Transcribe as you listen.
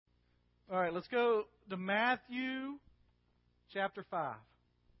All right, let's go to Matthew chapter 5.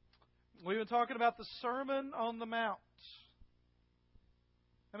 We've been talking about the Sermon on the Mount.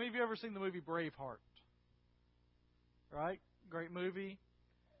 How many of you ever seen the movie Braveheart? Right? Great movie.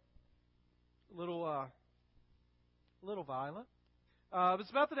 A little violent. It's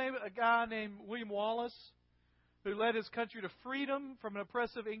about a guy named William Wallace who led his country to freedom from an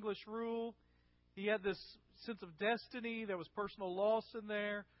oppressive English rule. He had this sense of destiny. There was personal loss in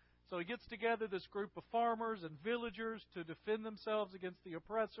there. So he gets together this group of farmers and villagers to defend themselves against the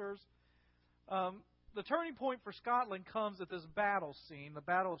oppressors. The turning point for Scotland comes at this battle scene, the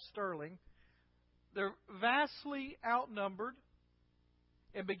Battle of Stirling. They're vastly outnumbered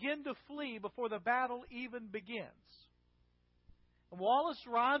and begin to flee before the battle even begins. And Wallace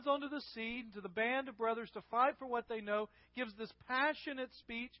rides onto the scene to the band of brothers to fight for what they know, gives this passionate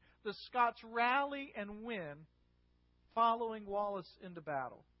speech. The Scots rally and win, following Wallace into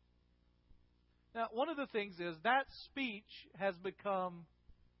battle. Now, one of the things is that speech has become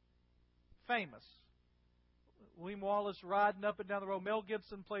famous. William Wallace riding up and down the road. Mel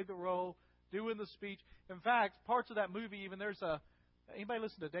Gibson played the role, doing the speech. In fact, parts of that movie, even anybody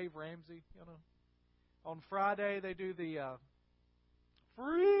listen to Dave Ramsey? You know, on Friday they do the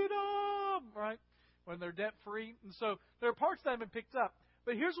freedom, right? When they're debt free, and so there are parts that have been picked up.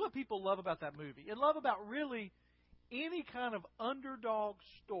 But here's what people love about that movie, and love about really any kind of underdog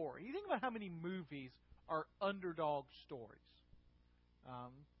story. You think about how many movies are underdog stories.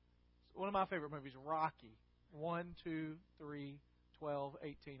 One of my favorite movies, Rocky. 1, 2, 3, 12,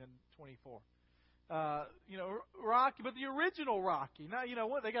 18, and 24. Rocky, but the original Rocky. Now, you know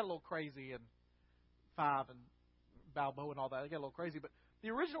what? They got a little crazy in 5 and Balboa and all that. They got a little crazy. But the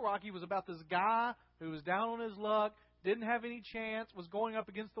original Rocky was about this guy who was down on his luck, didn't have any chance, was going up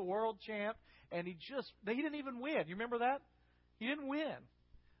against the world champ, and he didn't even win. You remember that? He didn't win.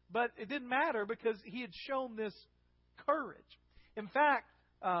 But it didn't matter because he had shown this courage. In fact,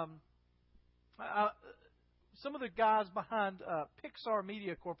 some of the guys behind Pixar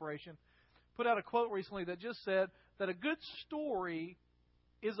Media Corporation put out a quote recently that just said that a good story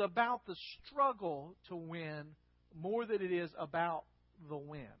is about the struggle to win more than it is about the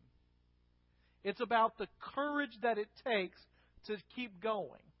win. It's about the courage that it takes to keep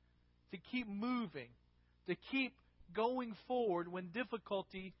going, to keep moving, to keep going forward when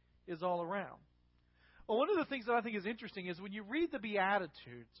difficulty is all around. Well, one of the things that I think is interesting is when you read the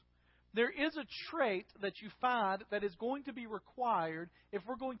Beatitudes, there is a trait that you find that is going to be required if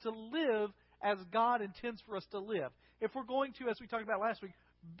we're going to live as God intends for us to live. If we're going to, as we talked about last week,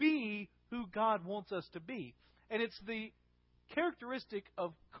 be who God wants us to be. And it's the characteristic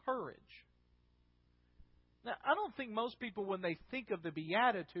of courage. Now, I don't think most people, when they think of the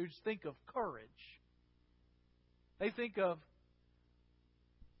Beatitudes, think of courage. They think of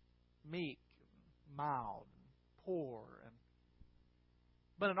meek, mild, poor.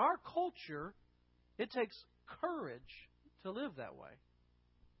 But in our culture, it takes courage to live that way.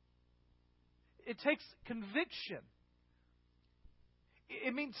 It takes conviction.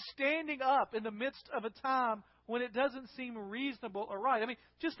 It means standing up in the midst of a time when it doesn't seem reasonable or right. I mean,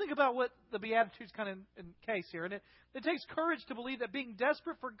 just think about what the Beatitudes kind of encase here. And it takes courage to believe that being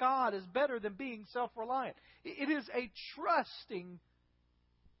desperate for God is better than being self-reliant. It is a trusting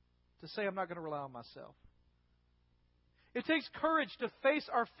to say, I'm not going to rely on myself. It takes courage to face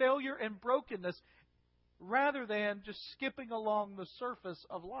our failure and brokenness rather than just skipping along the surface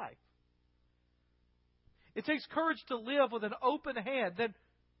of life. It takes courage to live with an open hand than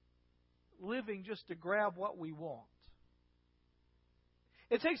living just to grab what we want.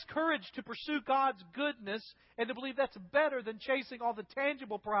 It takes courage to pursue God's goodness and to believe that's better than chasing all the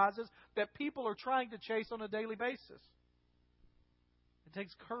tangible prizes that people are trying to chase on a daily basis. It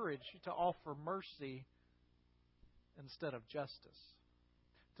takes courage to offer mercy instead of justice,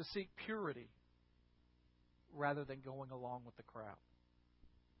 to seek purity rather than going along with the crowd,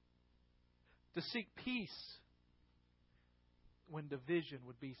 to seek peace when division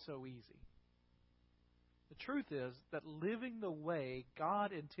would be so easy. The truth is that living the way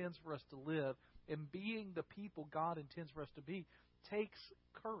God intends for us to live and being the people God intends for us to be takes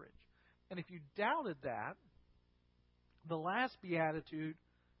courage. And if you doubted that, the last beatitude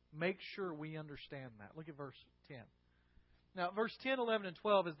makes sure we understand that. Look at verse 10. Now, verse 10, 11, and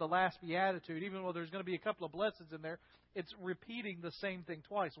 12 is the last beatitude. Even though there's going to be a couple of blessings in there, it's repeating the same thing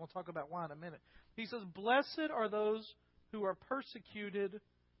twice. We'll talk about why in a minute. He says, "Blessed are those who are persecuted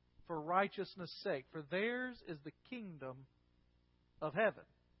for righteousness' sake, for theirs is the kingdom of heaven."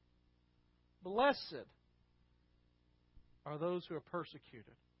 Blessed are those who are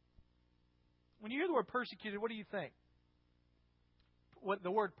persecuted. When you hear the word persecuted, what do you think? what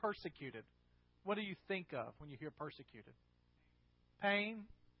the word persecuted, what do you think of when you hear persecuted? Pain?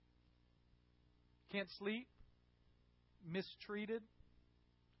 Can't sleep? Mistreated?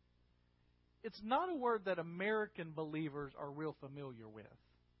 It's not a word that American believers are real familiar with.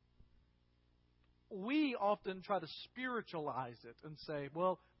 We often try to spiritualize it and say,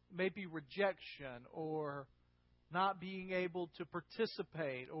 well, maybe rejection or not being able to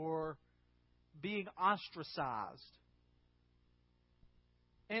participate or being ostracized.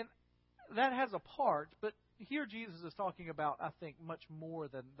 And that has a part, but here Jesus is talking about, I think, much more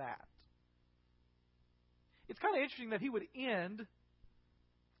than that. It's kind of interesting that he would end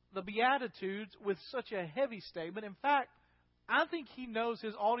the Beatitudes with such a heavy statement. In fact, I think he knows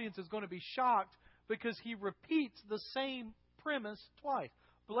his audience is going to be shocked because he repeats the same premise twice.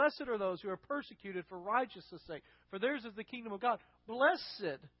 Blessed are those who are persecuted for righteousness' sake, for theirs is the kingdom of God.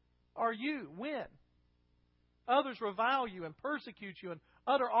 Blessed are you when others revile you and persecute you and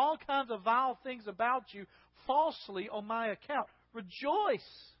utter all kinds of vile things about you falsely on my account. Rejoice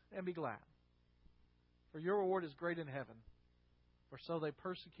and be glad, for your reward is great in heaven. For so they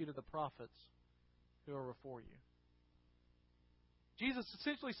persecuted the prophets who are before you. Jesus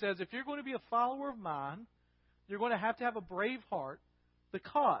essentially says, if you're going to be a follower of mine, you're going to have a brave heart,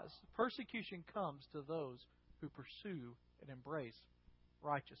 because persecution comes to those who pursue and embrace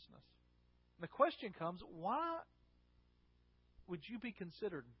righteousness. And the question comes, why would you be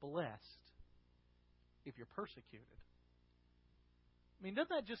considered blessed if you're persecuted? I mean, doesn't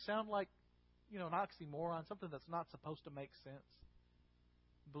that just sound like, an oxymoron, something that's not supposed to make sense?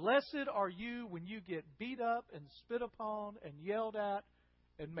 Blessed are you when you get beat up and spit upon and yelled at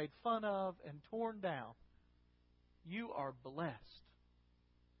and made fun of and torn down. You are blessed.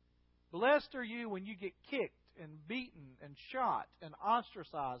 Blessed are you when you get kicked and beaten and shot and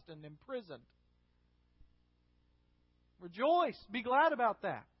ostracized and imprisoned. Rejoice. Be glad about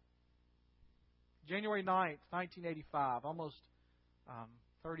that. January 9th, 1985, almost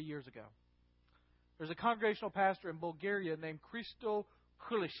 30 years ago. There's a congregational pastor in Bulgaria named Christo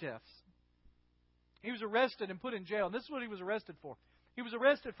Kulishev. He was arrested and put in jail. And this is what he was arrested for. He was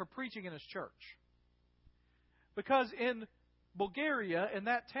arrested for preaching in his church. Because in Bulgaria, in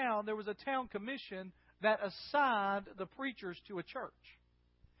that town, there was a town commission that assigned the preachers to a church.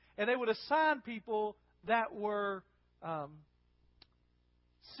 And they would assign people that were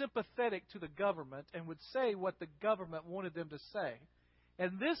sympathetic to the government and would say what the government wanted them to say.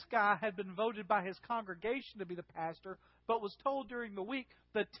 And this guy had been voted by his congregation to be the pastor, but was told during the week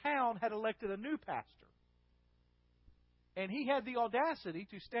the town had elected a new pastor. And he had the audacity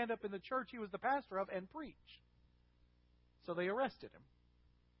to stand up in the church he was the pastor of and preach. So they arrested him.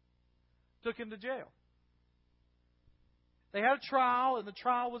 Took him to jail. They had a trial, and the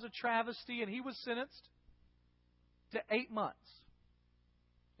trial was a travesty, and he was sentenced to 8 months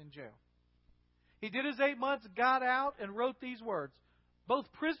in jail. He did his 8 months, got out, and wrote these words.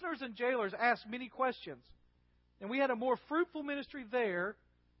 Both prisoners and jailers asked many questions, and we had a more fruitful ministry there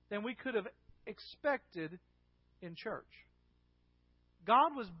than we could have expected in church.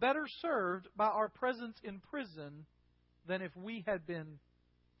 God was better served by our presence in prison than if we had been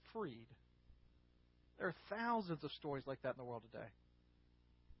freed. There are thousands of stories like that in the world today.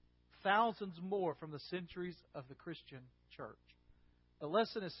 Thousands more from the centuries of the Christian church. The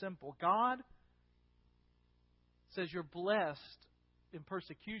lesson is simple. God says you're blessed in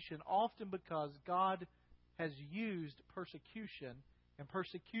persecution, often because God has used persecution, and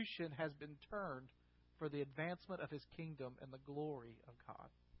persecution has been turned for the advancement of His kingdom and the glory of God.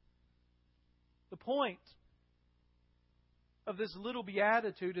 The point of this little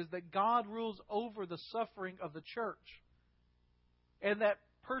beatitude is that God rules over the suffering of the church, and that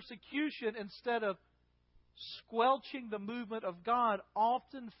persecution, instead of squelching the movement of God,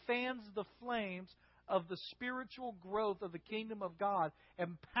 often fans the flames of the spiritual growth of the kingdom of God,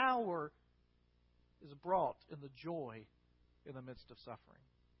 and power is brought in the joy in the midst of suffering.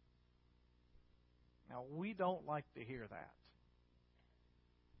 Now, we don't like to hear that.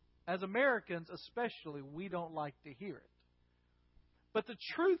 As Americans especially, we don't like to hear it. But the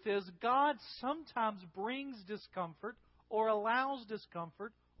truth is, God sometimes brings discomfort or allows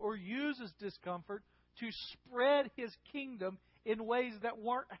discomfort or uses discomfort to spread His kingdom in ways that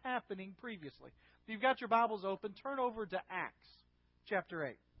weren't happening previously. If you've got your Bibles open, turn over to Acts chapter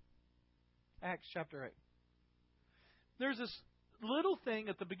 8. Acts chapter 8. There's this little thing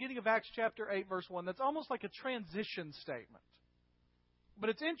at the beginning of Acts chapter 8, verse 1, that's almost like a transition statement. But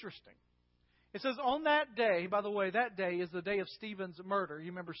it's interesting. It says, on that day, by the way, that day is the day of Stephen's murder.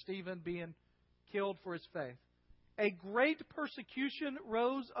 You remember Stephen being killed for his faith. A great persecution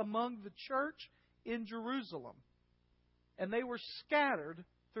rose among the church in Jerusalem. and they were scattered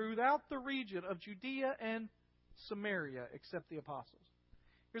throughout the region of Judea and Samaria, except the apostles.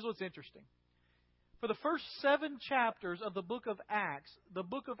 Here's what's interesting. For the first 7 chapters of the book of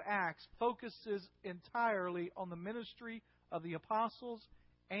Acts focuses entirely on the ministry of the apostles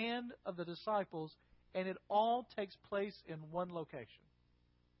and of the disciples, and it all takes place in one location,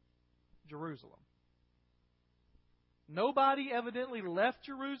 Jerusalem. Nobody evidently left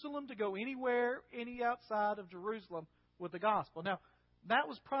Jerusalem to go anywhere, any outside of Jerusalem with the gospel. Now, that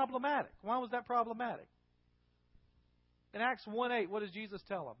was problematic. Why was that problematic? In Acts 1:8, what does Jesus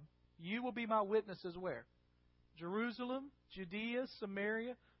tell them? You will be my witnesses where? Jerusalem, Judea,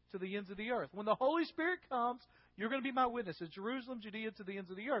 Samaria, to the ends of the earth. When the Holy Spirit comes, you're going to be my witnesses. Jerusalem, Judea, to the ends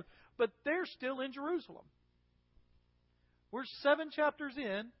of the earth. But they're still in Jerusalem. We're 7 chapters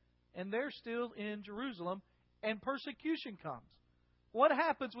in, and they're still in Jerusalem, and persecution comes. What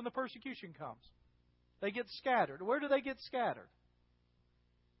happens when the persecution comes? They get scattered. Where do they get scattered?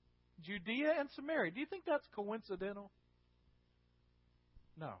 Judea and Samaria. Do you think that's coincidental?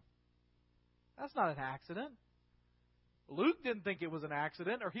 No. That's not an accident. Luke didn't think it was an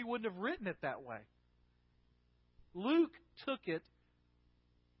accident, or he wouldn't have written it that way. Luke took it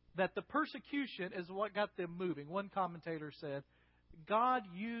that the persecution is what got them moving. One commentator said, God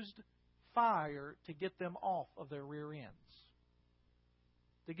used fire to get them off of their rear ends,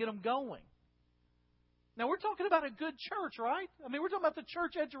 to get them going. Now, we're talking about a good church, right? I mean, we're talking about the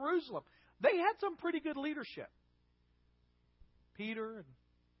church at Jerusalem. They had some pretty good leadership. Peter and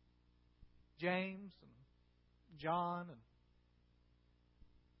James and John and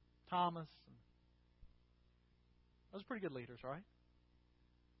Thomas. And those are pretty good leaders, right?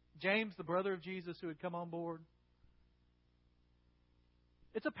 James, the brother of Jesus, who had come on board.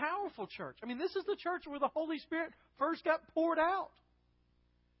 It's a powerful church. I mean, this is the church where the Holy Spirit first got poured out.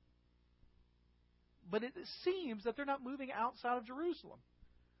 But it seems that they're not moving outside of Jerusalem.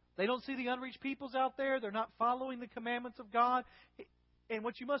 They don't see the unreached peoples out there. They're not following the commandments of God. And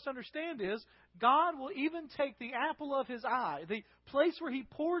what you must understand is, God will even take the apple of His eye, the place where He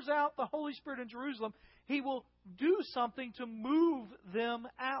pours out the Holy Spirit in Jerusalem, He will do something to move them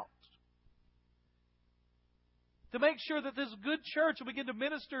out. To make sure that this good church will begin to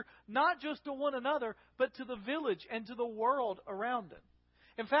minister not just to one another, but to the village and to the world around it.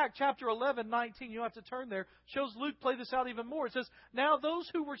 In fact, chapter 11:19, you don't have to turn there, shows Luke play this out even more. It says, now those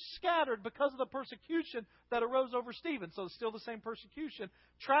who were scattered because of the persecution that arose over Stephen, so it's still the same persecution,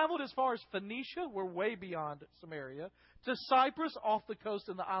 traveled as far as Phoenicia, we're way beyond Samaria, to Cyprus off the coast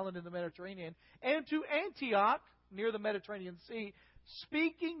in the island in the Mediterranean, and to Antioch near the Mediterranean Sea,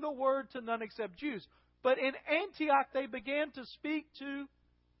 speaking the word to none except Jews. But in Antioch they began to speak to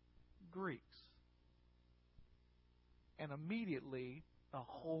Greeks. And immediately the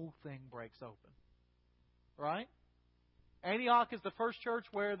whole thing breaks open. Right? Antioch is the first church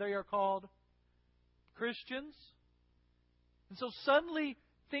where they are called Christians. And so suddenly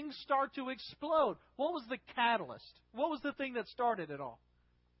things start to explode. What was the catalyst? What was the thing that started it all?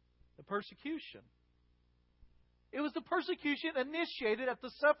 The persecution. It was the persecution initiated at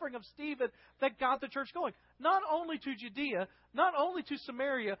the suffering of Stephen that got the church going. Not only to Judea, not only to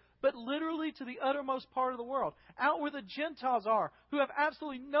Samaria, but literally to the uttermost part of the world. Out where the Gentiles are, who have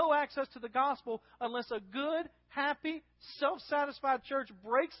absolutely no access to the gospel unless a good, happy, self-satisfied church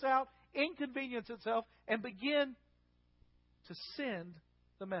breaks out, inconvenience itself, and begin to send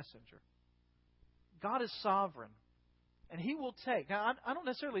the messenger. God is sovereign. And He will take. Now, I don't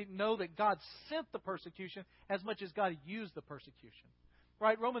necessarily know that God sent the persecution as much as God used the persecution.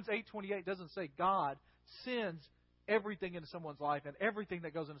 Right? Romans 8:28 doesn't say God sends everything into someone's life and everything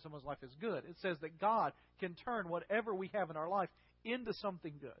that goes into someone's life is good. It says that God can turn whatever we have in our life into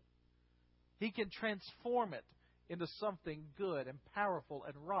something good. He can transform it into something good and powerful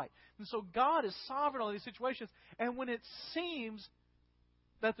and right. And so God is sovereign on these situations. And when it seems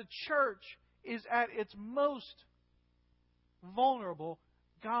that the church is at its most vulnerable,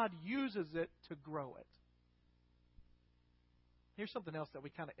 God uses it to grow it. Here's something else that we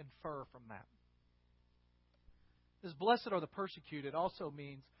kind of infer from that. This blessed are the persecuted also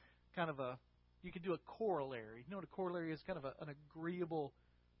means kind of you could do a corollary. You know what a corollary is? Kind of an agreeable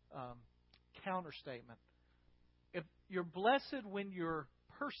counterstatement. If you're blessed when you're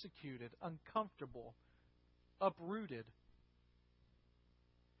persecuted, uncomfortable, uprooted,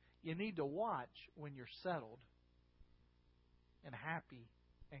 you need to watch when you're settled and happy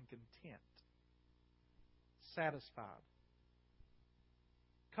and content, satisfied.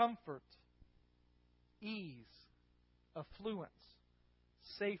 Comfort, ease, affluence,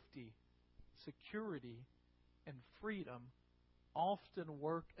 safety, security, and freedom often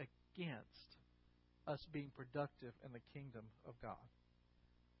work against us being productive in the kingdom of God.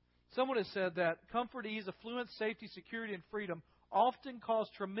 Someone has said that comfort, ease, affluence, safety, security, and freedom often cause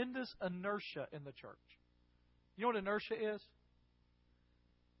tremendous inertia in the church. You know what inertia is?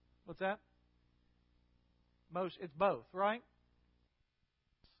 What's that? It's both, right?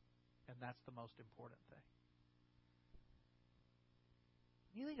 And that's the most important thing.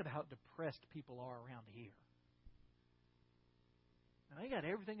 You think of how depressed people are around here. And they got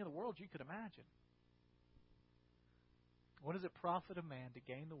everything in the world you could imagine. What does it profit a man to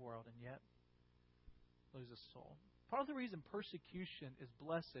gain the world and yet lose his soul? Part of the reason persecution is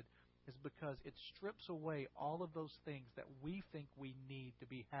blessed is because it strips away all of those things that we think we need to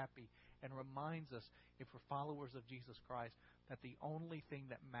be happy and reminds us, if we're followers of Jesus Christ, that the only thing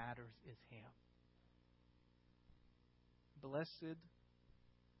that matters is Him. Blessed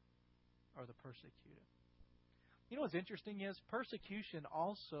are the persecuted. You know what's interesting is persecution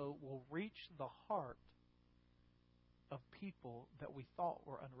also will reach the heart of people that we thought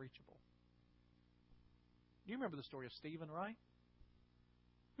were unreachable. You remember the story of Stephen, right?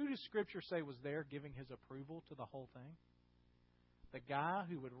 Who does Scripture say was there giving his approval to the whole thing? The guy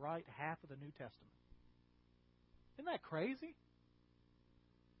who would write half of the New Testament. Isn't that crazy?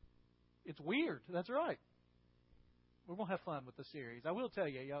 It's weird. That's right. We're going to have fun with the series. I will tell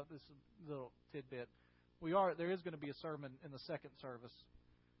you, y'all, this little tidbit. There is going to be a sermon in the second service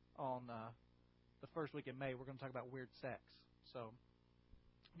on the first week in May. We're going to talk about weird sex. So,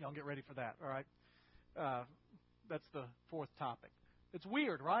 y'all get ready for that, all right? That's the fourth topic. It's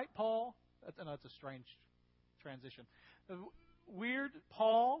weird, right, Paul? I know it's a strange transition. Weird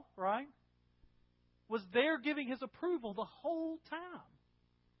Paul, right, was there giving his approval the whole time.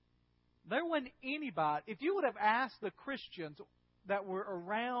 There wasn't anybody. If you would have asked the Christians that were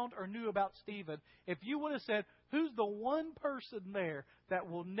around or knew about Stephen, if you would have said, who's the one person there that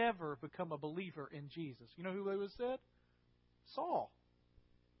will never become a believer in Jesus? You know who they would have said? Saul.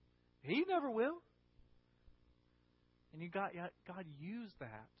 He never will. And God used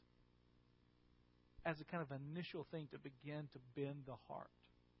that as a kind of initial thing to begin to bend the heart.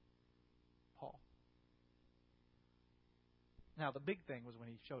 Paul. Now, the big thing was when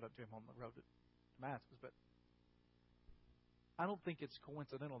he showed up to him on the road to Damascus, but I don't think it's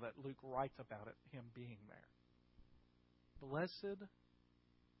coincidental that Luke writes about it, him being there. Blessed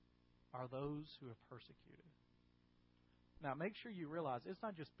are those who are persecuted. Now, make sure you realize it's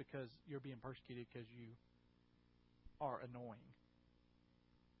not just because you're being persecuted because you are annoying.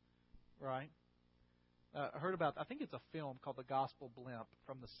 Right? I heard about, I think it's a film called The Gospel Blimp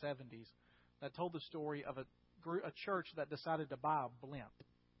from the 70s that told the story of a church that decided to buy a blimp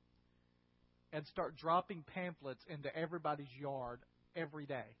and start dropping pamphlets into everybody's yard every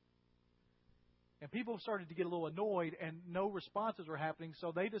day. And people started to get a little annoyed and no responses were happening,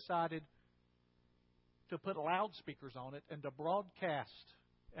 so they decided to put loudspeakers on it and to broadcast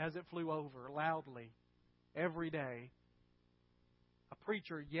as it flew over loudly every day a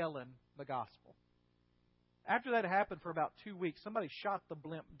preacher yelling the gospel. After that happened for about 2 weeks, somebody shot the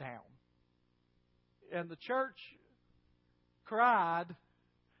blimp down. And the church cried,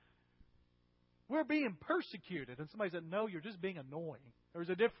 "We're being persecuted." And somebody said, "No, you're just being annoying." There's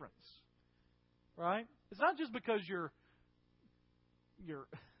a difference. Right? It's not just because you're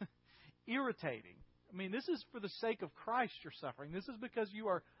irritating. I mean, this is for the sake of Christ you're suffering. This is because you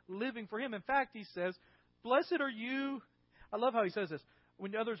are living for Him. In fact, he says, "Blessed are you." I love how he says this.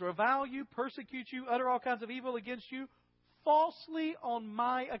 "When others revile you, persecute you, utter all kinds of evil against you, falsely on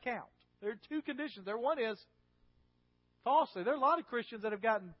my account." There are two conditions there. One is falsely. There are a lot of Christians that have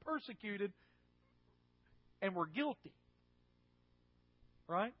gotten persecuted and were guilty.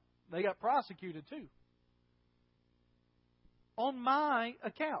 Right? They got prosecuted too. On my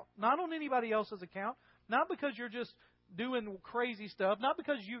account. Not on anybody else's account. Not because you're just doing crazy stuff. Not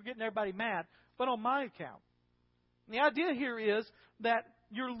because you're getting everybody mad. But on my account. And the idea here is that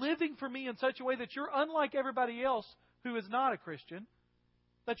you're living for me in such a way that you're unlike everybody else who is not a Christian.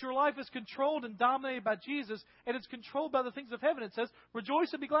 That your life is controlled and dominated by Jesus, and it's controlled by the things of heaven. It says,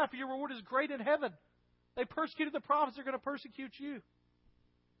 "Rejoice and be glad, for your reward is great in heaven." They persecuted the prophets, they're going to persecute you.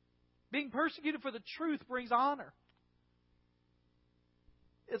 Being persecuted for the truth brings honor.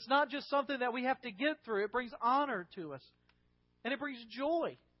 It's not just something that we have to get through. It brings honor to us. And it brings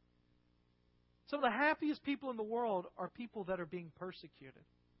joy. Some of the happiest people in the world are people that are being persecuted.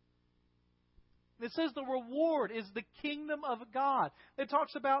 It says the reward is the kingdom of God. It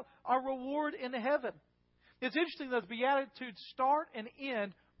talks about our reward in heaven. It's interesting that the Beatitudes start and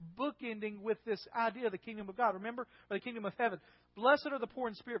end bookending with this idea of the kingdom of God. Remember? Or the kingdom of heaven. Blessed are the poor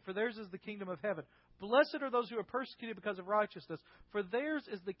in spirit, for theirs is the kingdom of heaven. Blessed are those who are persecuted because of righteousness, for theirs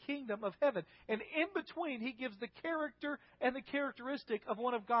is the kingdom of heaven. And in between, he gives the character and the characteristic of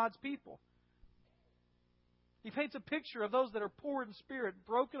one of God's people. He paints a picture of those that are poor in spirit,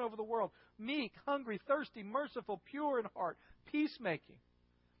 broken over the world, meek, hungry, thirsty, merciful, pure in heart, peacemaking.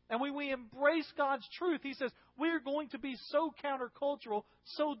 And when we embrace God's truth, He says we're going to be so countercultural,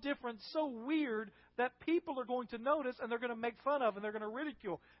 so different, so weird that people are going to notice and they're going to make fun of and they're going to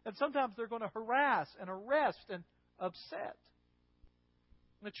ridicule. And sometimes they're going to harass and arrest and upset.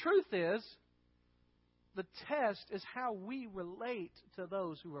 And the truth is, the test is how we relate to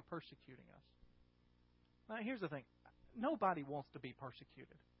those who are persecuting us. Now, here's the thing. Nobody wants to be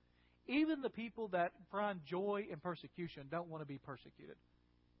persecuted. Even the people that find joy in persecution don't want to be persecuted.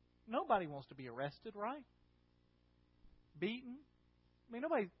 Nobody wants to be arrested, right? Beaten. I mean,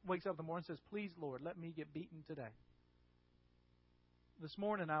 nobody wakes up in the morning and says, please, Lord, let me get beaten today. This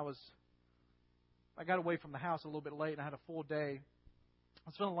morning I got away from the house a little bit late and I had a full day.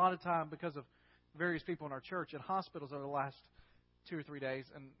 I spent a lot of time because of various people in our church in hospitals over the last 2 or 3 days,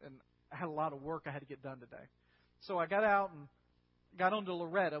 and I had a lot of work I had to get done today. So I got out and got onto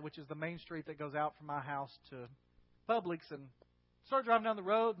Loretta, which is the main street that goes out from my house to Publix, and started driving down the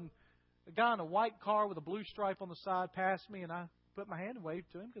road, and a guy in a white car with a blue stripe on the side passed me, and I put my hand and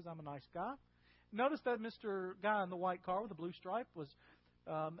waved to him because I'm a nice guy. Noticed that Mr. Guy in the white car with the blue stripe was,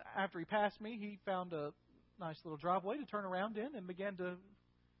 after he passed me, he found a nice little driveway to turn around in and began to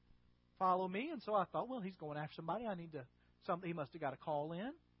follow me. And so I thought, well, he's going after somebody. He must have got a call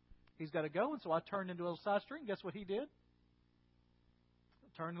in. He's got to go. And so I turned into a little side street, and guess what he did?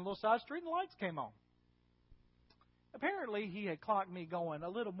 Turned into a little side street, and the lights came on. Apparently, he had clocked me going a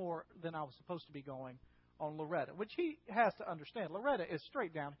little more than I was supposed to be going on Loretta, which he has to understand. Loretta is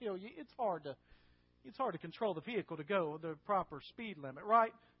straight downhill. It's hard to control the vehicle to go the proper speed limit,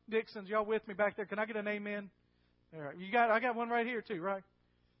 right? Dixons, y'all with me back there? Can I get an amen? All right, I got one right here too, right?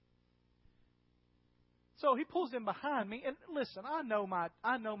 So he pulls in behind me, and listen, I know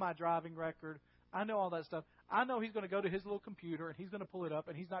my driving record. I know all that stuff. I know he's going to go to his little computer and he's going to pull it up,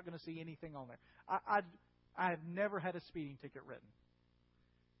 and he's not going to see anything on there. I have never had a speeding ticket written.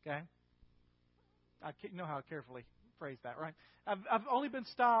 Okay? You know how I carefully phrase that, right? I've only been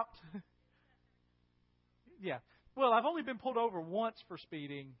stopped. Yeah. Well, I've only been pulled over once for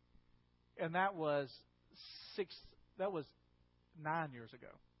speeding, and that was 9 years ago.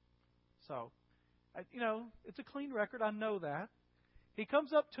 So, it's a clean record. I know that. He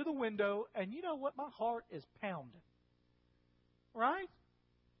comes up to the window, and you know what? My heart is pounding. Right?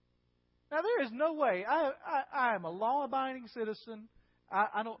 Now, there is no way. I am a law-abiding citizen. I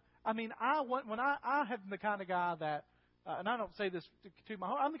have the kind of guy that, and I don't say this to my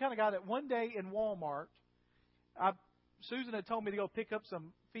heart, I'm the kind of guy that one day in Walmart, Susan had told me to go pick up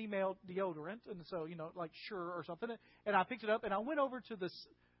some female deodorant, and so, like Sure or something, and I picked it up, and I went over to this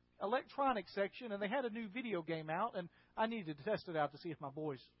electronics section, and they had a new video game out, and I needed to test it out to see if my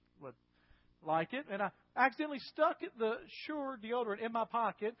boys would like it, and I accidentally stuck the Sure deodorant in my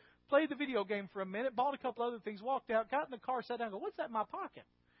pocket, played the video game for a minute, bought a couple other things, walked out, got in the car, sat down, and go, what's that in my pocket?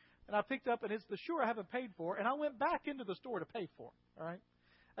 And I picked up, and it's the Sure I haven't paid for, and I went back into the store to pay for it, all right?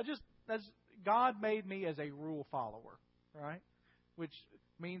 God made me as a rule follower, all right? Which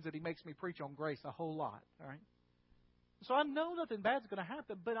means that He makes me preach on grace a whole lot, all right? So I know nothing bad's going to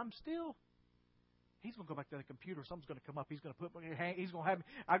happen, but He's going to go back to the computer. Something's going to come up. He's going to have me.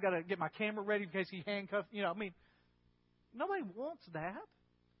 I've got to get my camera ready in case he handcuffs. Nobody wants that.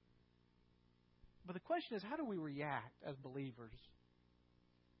 But the question is, how do we react as believers?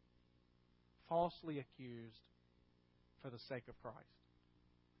 Falsely accused for the sake of Christ.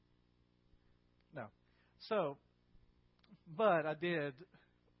 No. So, but I did.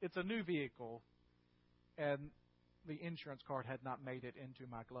 It's a new vehicle, and the insurance card had not made it into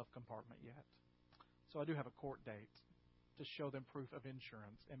my glove compartment yet. So I do have a court date to show them proof of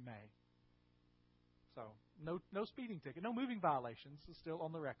insurance in May. So no speeding ticket, no moving violations is still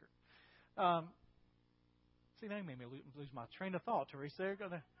on the record. See, that made me lose my train of thought, Teresa.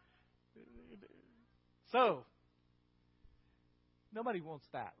 So nobody wants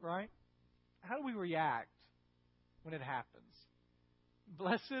that, right? How do we react when it happens?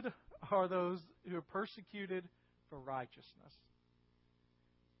 Blessed are those who are persecuted for righteousness.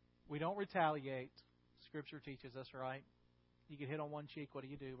 We don't retaliate. Scripture teaches us, right? You get hit on one cheek, what do?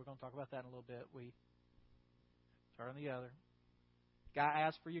 We're going to talk about that in a little bit. We turn the other. Guy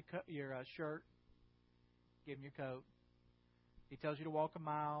asks for your shirt, give him your coat. He tells you to walk a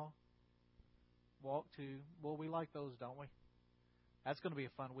mile, walk two. Well, we like those, don't we? That's going to be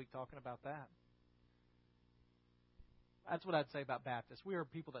a fun week talking about that. That's what I'd say about Baptists. We are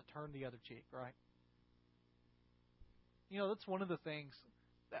people that turn the other cheek, right? That's one of the things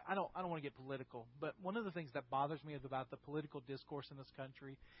that I don't want to get political, but one of the things that bothers me about the political discourse in this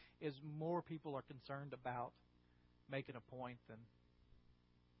country is more people are concerned about making a point than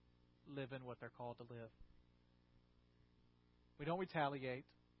living what they're called to live. We don't retaliate.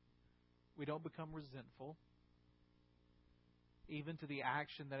 We don't become resentful, even to the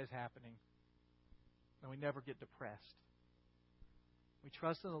action that is happening. And we never get depressed. We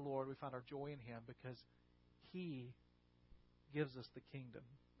trust in the Lord. We find our joy in Him because He gives us the kingdom.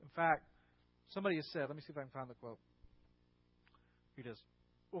 In fact, somebody has said, let me see if I can find the quote. Here it is.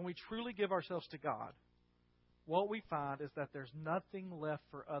 When we truly give ourselves to God, what we find is that there's nothing left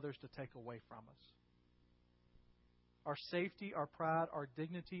for others to take away from us. Our safety, our pride, our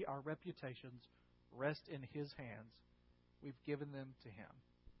dignity, our reputations rest in His hands. We've given them to Him.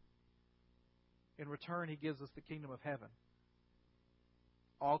 In return, He gives us the kingdom of heaven.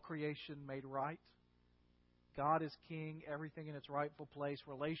 All creation made right. God is king, everything in its rightful place,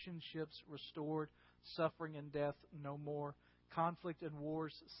 relationships restored, suffering and death no more, conflict and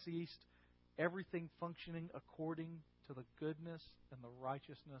wars ceased, everything functioning according to the goodness and the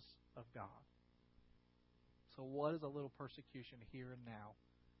righteousness of God. So what does a little persecution here and now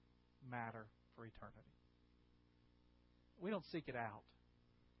matter for eternity? We don't seek it out,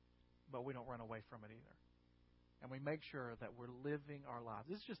 but we don't run away from it either. And we make sure that we're living our lives.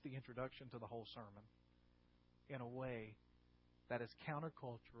 This is just the introduction to the whole sermon in a way that is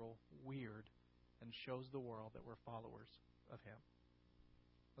countercultural, weird, and shows the world that we're followers of Him.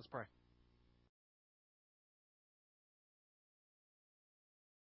 Let's pray.